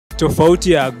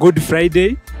Tofauti ya Good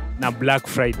Friday na Black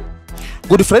Friday.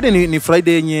 Good Friday ni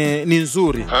Friday yenye ni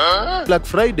nzuri. Black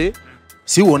Friday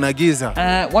si uonagiza.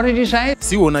 What did you say?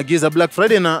 Si uonagiza. Black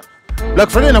Friday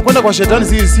inakwenda kwa shetani,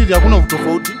 si hakuna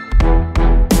tofauti.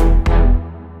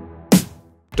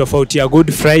 Tofauti ya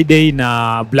Good Friday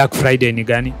na Black Friday ni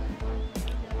gani?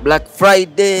 Good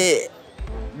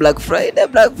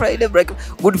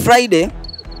Friday.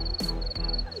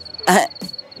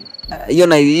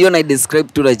 Hiyo na describe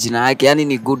tu la jina yake, yani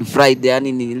ni Good Friday,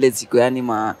 yani ni ile siku, yani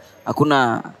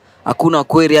hakuna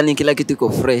query, yani kila kitu iko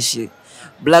fresh.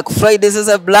 Black Friday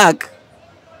sasa Black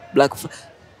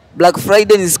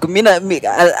Friday ni siku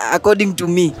according to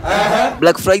me.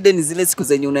 Black Friday ni zile siku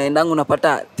zenye unaendanga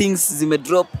unapata things zime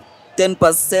drop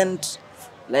 10%.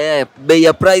 Like bei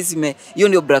ya price hiyo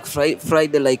ndio Black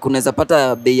Friday, like unaweza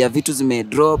pata bei ya vitu zime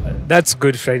drop. That's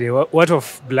Good Friday. What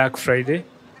of Black Friday?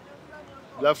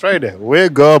 Black Friday, we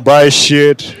go buy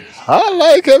shit. I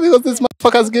like it because this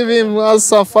motherfucker's giving us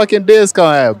some fucking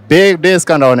discount, big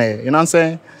discount on it. You know what I'm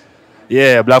saying?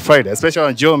 Yeah, Black Friday, especially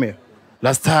on Jumia.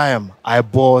 Last time I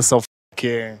bought some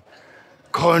fucking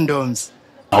condoms.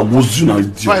 I was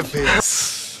united. 5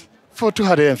 pairs for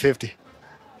 250.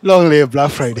 Long live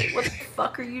Black Friday. What the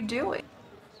fuck are you doing?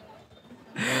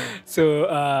 So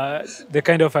the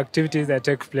kind of activities that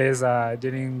take place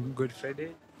during Good Friday?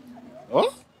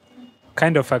 Oh?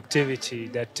 Kind of activity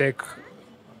that take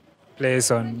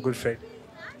place on Good Friday?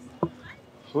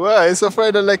 Well, it's a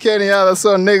Friday like any other,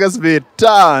 so niggas be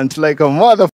turned like a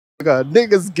motherfucker.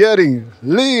 Niggas getting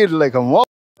lead like a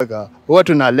motherfucker.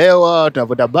 Watu nalewa,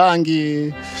 tunavuta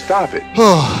bangi. Stop it.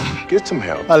 Get some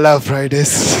help. I love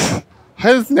Fridays.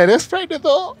 It's next Friday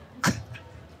though.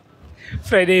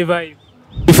 Friday vibe.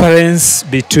 Difference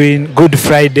between Good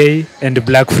Friday and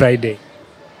Black Friday?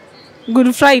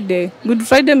 Good Friday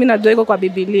mimi najua iko kwa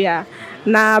Biblia.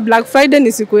 Na Black Friday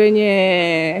ni siku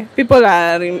yenye people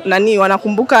are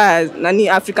wanakumbuka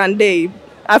African Day,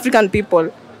 African people.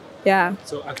 Yeah.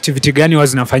 So activity gani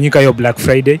zinafanyika hiyo Black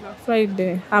Friday?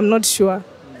 Friday, I'm not sure.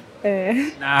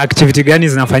 Na activity gani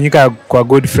zinafanyika kwa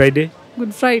Good Friday?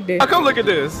 Good Friday. Come look at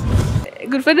this.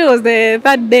 Good Friday was the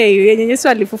third day yenye Yesu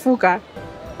alifufuka.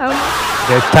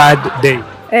 The third day.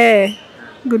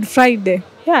 Good Friday.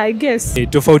 Yeah, I guess.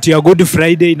 Tofauti ya Good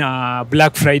Friday na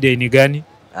Black Friday ni gani?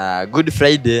 Good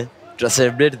Friday to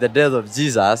celebrate the death of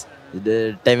Jesus,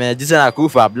 the time Jesus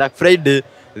anakufa. Black Friday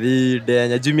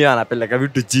the Jumia anapeleka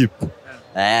vitu cheap.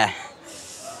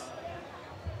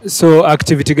 So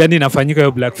activity gani inafanyika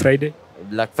hiyo Black Friday?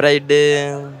 Black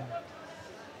Friday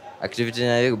activity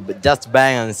just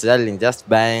buying and selling, just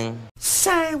buying.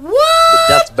 Say what?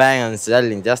 Just buying and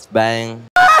selling, just buying.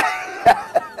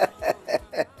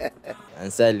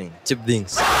 And selling cheap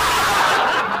things.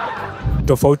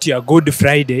 Tofauti ya Good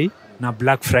Friday na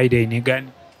Black Friday ni gani?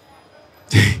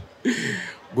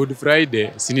 Good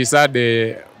Friday,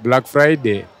 sinisade Black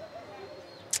Friday.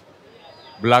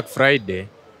 Black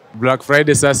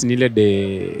Friday sasa ni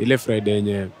ile Friday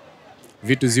yenye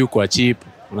vitu ziu kwa cheap,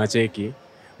 unacheki.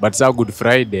 But sasa Good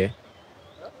Friday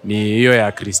ni hiyo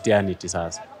ya Christianity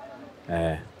sasa.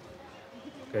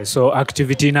 Okay, so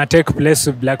activity na take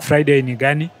place Black Friday ni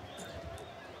gani?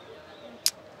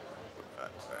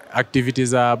 Activities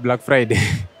za Black Friday.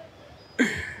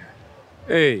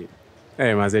 Hey,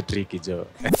 maze tricky jo.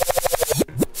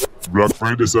 Black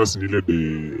Friday sasa ni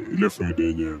ile Friday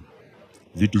yenye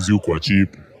vitu ziu kwa cheap,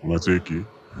 unacheki.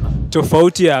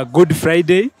 Tofauti ya Good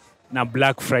Friday na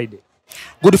Black Friday.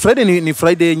 Good Friday ni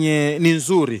Friday yenye ni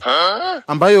nzuri.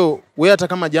 Ambayo wewe hata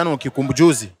kama jana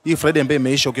ukikumbujuzi, hii Friday ambayo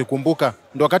imeisha ukikumbuka,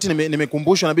 ndio wakati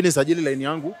nimekumbushwa na bini nisajili line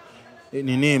yangu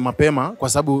mapema kwa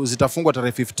sababu zitafungwa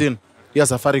tarehe 15 ya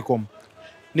Safaricom.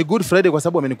 Ni Good Friday kwa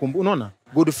sababu amenikumbusha, unaona?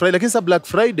 Good Friday, lakini sasa Black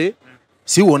Friday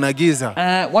si uonagiza.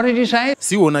 What did you say?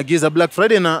 Si uonagiza. Black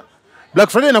Friday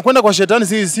inakwenda kwa shetani,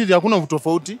 si hakuna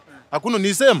tofauti. Hakuna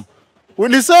ni same.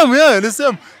 Ni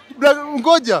same.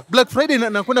 Ngoja, Black Friday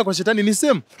inakwenda kwa shetani ni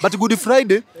same. But Good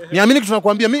Friday, niamini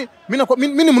tunakuambia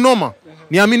mimi ni mnoma.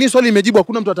 Niamini swali imejibu,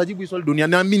 hakuna mtu atajibu swali dunia.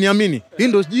 Niamini. Hii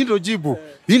ndio jibu.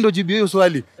 Hiyo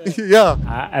swali. Yeah.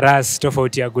 Ras,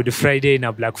 tofauti ya Good Friday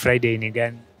na Black Friday ni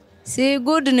gani? Si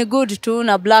good ni good tu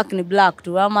na black ni black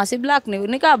tu. Ama si black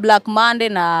ni kama Black Monday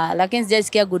na lakini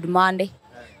sijasikia Good Monday.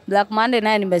 Black Monday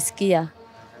naye nimesikia.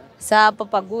 Saa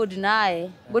papa good naye.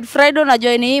 Good Friday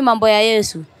unajua ni hii mambo ya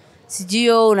Yesu. Sijui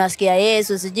unasikia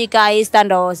Yesu, sijui ka Easter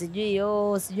ndo,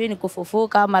 sijui ni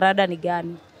kufufuka ama rada ni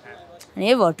gani. Ni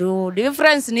hivyo tu.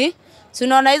 Difference ni si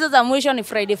unaona hizo za mwisho ni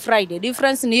Friday.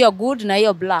 Difference ni hiyo good na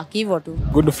hiyo black, hivyo tu.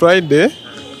 Good Friday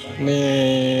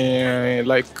ni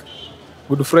like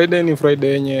Good Friday ni Friday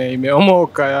yenye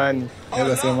imeomoka yani.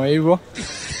 Naweza sema hivyo.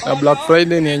 Na Black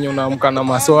Friday ni yenye unaamka na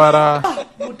maswara.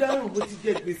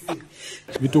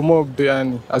 Vitu mob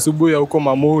yani. Asubuhi huko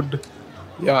mamood.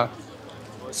 Yeah.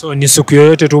 So ni siku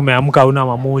yoyote tu umeamka una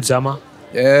mamood ama?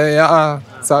 Yeah.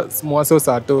 Mwaso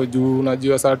sato juu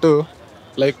unajua sato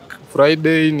like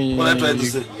Friday ni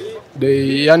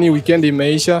day, yani weekend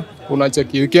imeisha,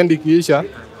 unacheki weekend ikiisha,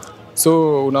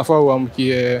 so unafaa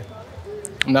uamkie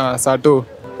na sato,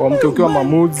 uamke ukiwa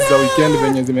moods za weekend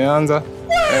venye zimeanza.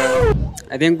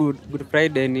 I think good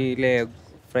Friday ni ile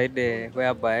Friday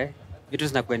whereby vitu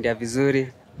zinakuendea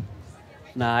vizuri,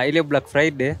 na ile Black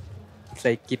Friday it's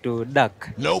like kitu dark.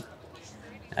 Nope.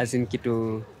 As in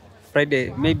kitu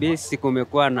Friday maybe siku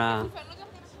umekuwa na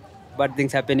bad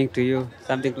things happening to you,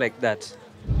 something like that.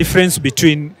 Difference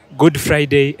between Good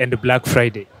Friday and Black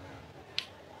Friday?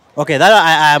 Okay, that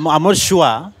I'm not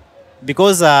sure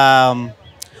because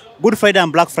Good Friday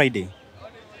and Black Friday.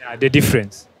 Yeah, the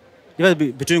difference.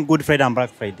 Between Good Friday and Black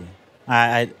Friday.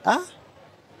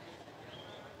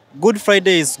 Good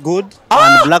Friday is good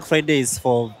and Black Friday is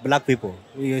for black people.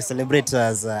 We celebrate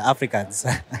as Africans.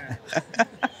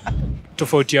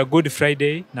 Tofauti ya Good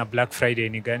Friday na Black Friday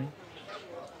ni gani?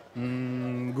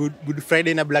 Good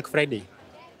Friday na Black Friday.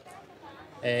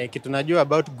 Kitu najua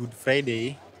about Good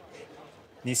Friday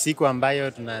ni siku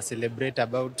ambayo tuna celebrate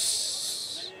about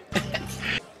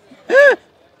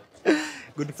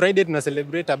Good Friday tuna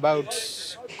celebrate about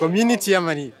community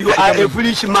ama ni you are a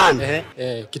foolish man.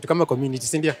 Kitu kama community,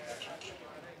 si ndio?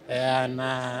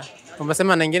 Na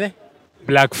umesema na nyingine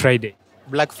Black Friday.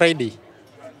 Black Friday.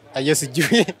 Ayo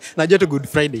sijui. Najua tu Good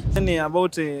Friday.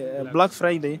 About Black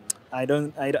Friday, I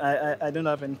don't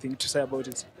have anything to say about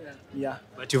it. Yeah.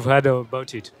 But you've heard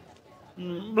about it.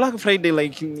 Black Friday,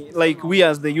 like we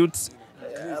as the youths,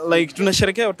 like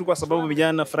tunasherehekea tu kwa sababu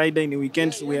vijana, Friday ni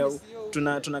weekend,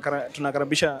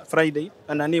 tunakaribisha Friday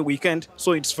and ni weekend,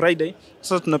 so it's Friday,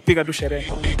 so tunapiga tu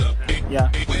sherehe. Yeah.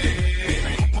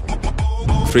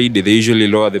 Friday they usually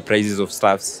lower the prices of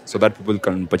stuffs so that people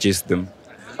can purchase them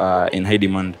in high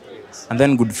demand. And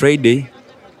then Good Friday,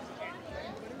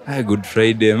 Good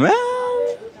Friday, man.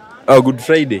 Oh, Good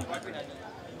Friday.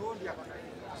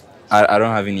 I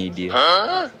don't have any idea.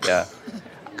 Huh? Yeah.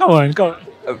 Come on.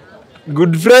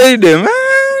 Good Friday,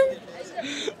 man.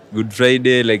 Good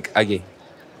Friday, like,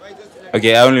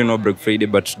 okay, I only know Black Friday,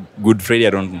 but Good Friday I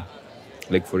don't know.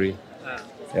 Like, for real.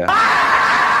 Yeah.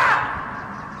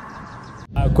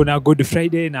 Kuna Good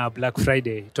Friday na Black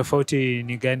Friday. Tofauti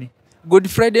ni gani? Good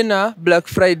Friday na Black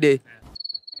Friday.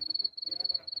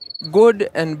 Good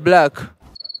and black.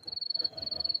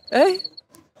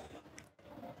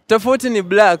 Tofauti ni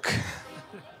black.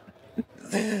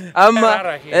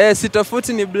 Ama si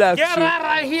tofauti ni black. Get out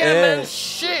of here, man.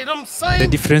 Shit, I'm saying. The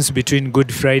difference between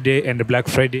Good Friday and Black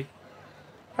Friday?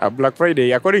 Black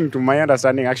Friday, according to my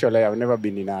understanding, actually I've never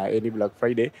been in any Black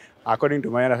Friday. According to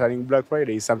my understanding, Black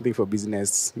Friday is something for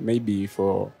business, maybe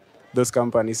for those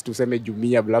companies to say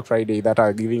Jumia Black Friday that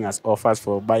are giving us offers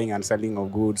for buying and selling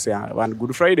of goods. And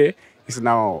Good Friday is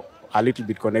now a little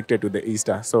bit connected to the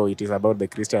Easter. So it is about the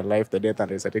Christian life, the death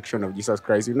and resurrection of Jesus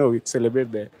Christ. You know, we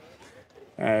celebrate the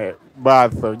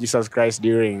birth of Jesus Christ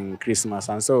during Christmas.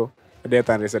 And so the death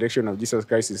and resurrection of Jesus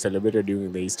Christ is celebrated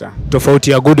during the Easter.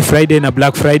 Tofauti ya Good Friday na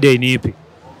Black Friday ni ipi?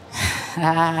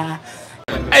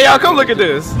 Hey, y'all, come look at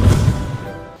this.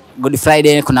 Good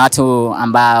Friday kuna watu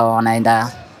ambao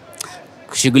wanaenda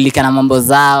kushughulika na mambo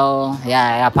zao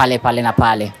ya pale na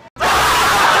pale.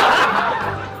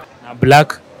 Na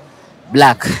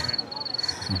Black.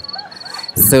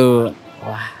 So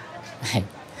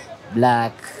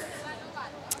Black.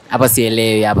 Hapo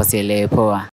sielewi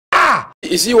poa.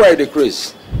 Is he why the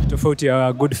Chris? Tofauti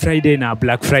ya Good Friday na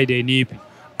Black Friday ni ipi?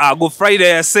 Good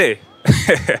Friday I say.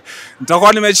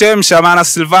 Nitakuwa nimechemsha maana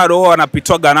Silvado huwa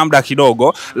anapitwaga na muda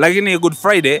kidogo, lakini Good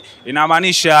Friday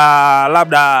inamaanisha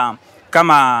labda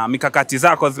kama mikakati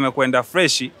zako zimekwenda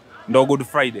fresh ndo Good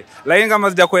Friday. Lakini kama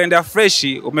hazijakwenda fresh,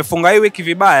 umefunga hii wiki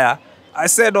vibaya, I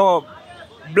said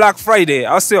Black Friday,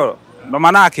 au sio? Ndo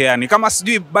maana yake yani. Kama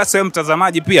sijui basi wewe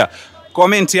mtazamaji pia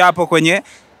comment hapo kwenye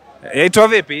yaitwa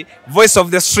vipi? Voice of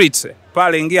the Streets.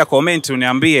 Pale ingia comment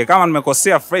uniambie kama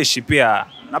nimekosea fresh pia.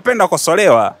 Napenda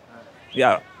kukosolewa.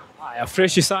 Yeah.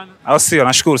 Fresh sana. Au sio?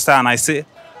 Nashukuru sana I say.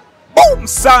 Boom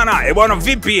sana. Bwana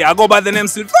vipi? I go by the name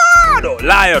Silvado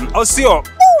Lion. Au sio?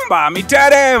 Bumba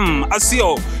miterem. Au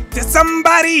sio?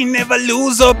 Somebody never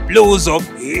lose up.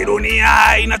 Hii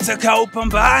dunia inataka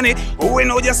upambane, uwe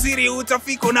na ujasiri,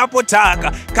 utafika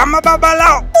unapotaka. Kama baba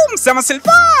lao, sema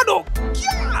Silvado.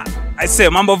 Yeah. I say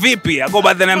mambo vipi? I go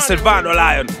by the name Silvado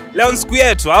Lion. Leo siku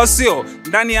yetu, au sio?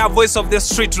 ndani ya Voice of the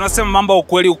Street tunasema mambo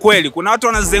ukweli ukweli. Kuna watu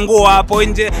wanazengua hapo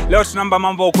nje, leo tunamba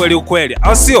mambo ukweli ukweli.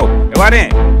 Au sio?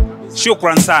 Ewane,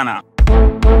 shukran sana.